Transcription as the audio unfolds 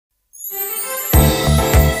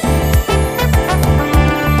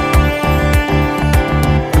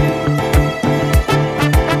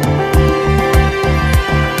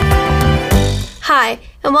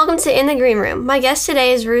and welcome to In the Green Room. My guest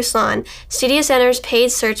today is Ruslan, Studio Center's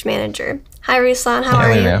paid search manager. Hi, Ruslan. How are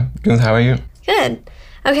you? Olivia. Good. How are you? Good.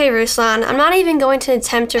 Okay, Ruslan, I'm not even going to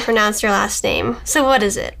attempt to pronounce your last name. So what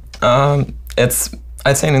is it?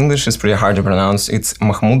 I'd say in English it's pretty hard to pronounce. It's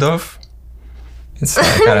Makhmudov. It's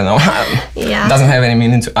like, I don't know. Yeah. It doesn't have any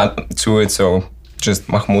meaning to it, so just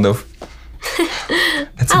Makhmudov.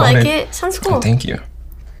 That's I about like it. Sounds cool. Oh, thank you.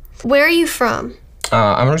 Where are you from?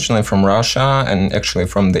 I'm originally from Russia and actually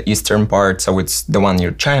from the eastern part, so it's the one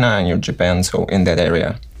near China and near Japan, so in that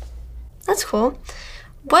area. That's cool.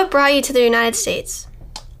 What brought you to the United States?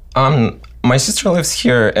 My sister lives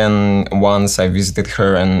here, and once I visited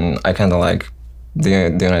her, and I kind of like the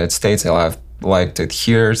United States. I liked it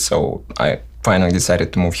here, so I finally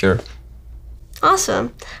decided to move here.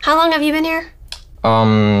 Awesome. How long have you been here?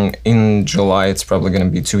 In July, it's probably gonna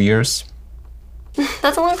be 2 years.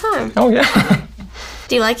 That's a long time. Oh yeah.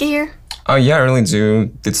 Do you like it here? Oh yeah, I really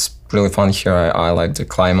do. It's really fun here. I like the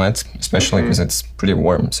climate, especially because it's pretty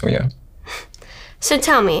warm. So yeah. So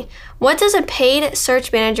tell me, what does a paid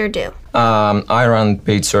search manager do? I run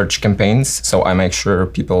paid search campaigns, so I make sure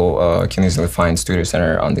people can easily find Studio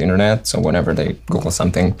Center on the internet. So whenever they Google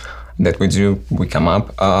something that we do, we come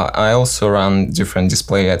up. I also run different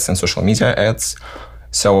display ads and social media ads,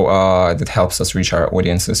 so that helps us reach our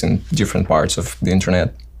audiences in different parts of the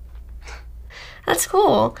internet. That's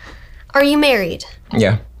cool. Are you married?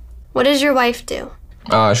 Yeah. What does your wife do?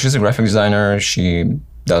 She's a graphic designer. She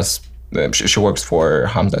does. She works for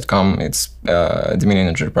Hums.com. It's Dominion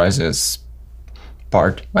Enterprises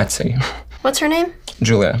part, I'd say. What's her name?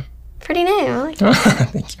 Julia. Pretty name. I like it.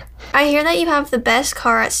 Thank you. I hear that you have the best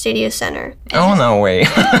car at Studio Center. Oh, no way.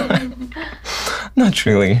 Not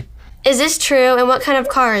really. Is this true, and what kind of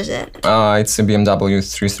car is it? It's a BMW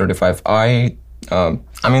 335i.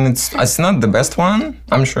 I mean, it's not the best one,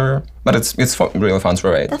 I'm sure, but it's really fun to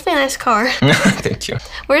ride. Definitely a nice car. Thank you.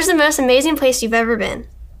 Where's the most amazing place you've ever been?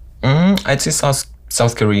 I'd say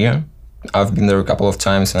South Korea. I've been there a couple of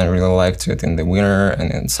times, and I really liked it in the winter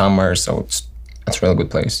and in summer, so it's a really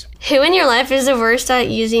good place. Who in your life is the worst at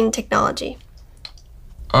using technology?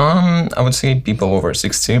 I would say people over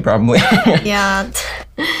 60, probably. Yeah,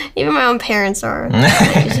 even my own parents are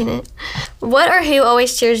using it. What or who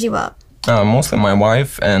always cheers you up? Mostly my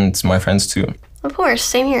wife and my friends too. Of course,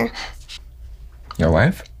 same here. Your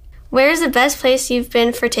wife? Where's the best place you've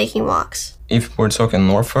been for taking walks? If we're talking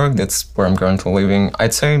Norfolk, that's where I'm currently living.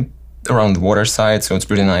 I'd say around the waterside, so it's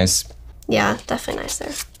pretty nice. Yeah, definitely nice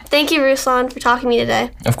there. Thank you, Ruslan, for talking to me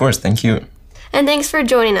today. Of course, thank you. And thanks for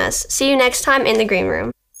joining us. See you next time in the Green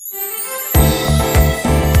Room.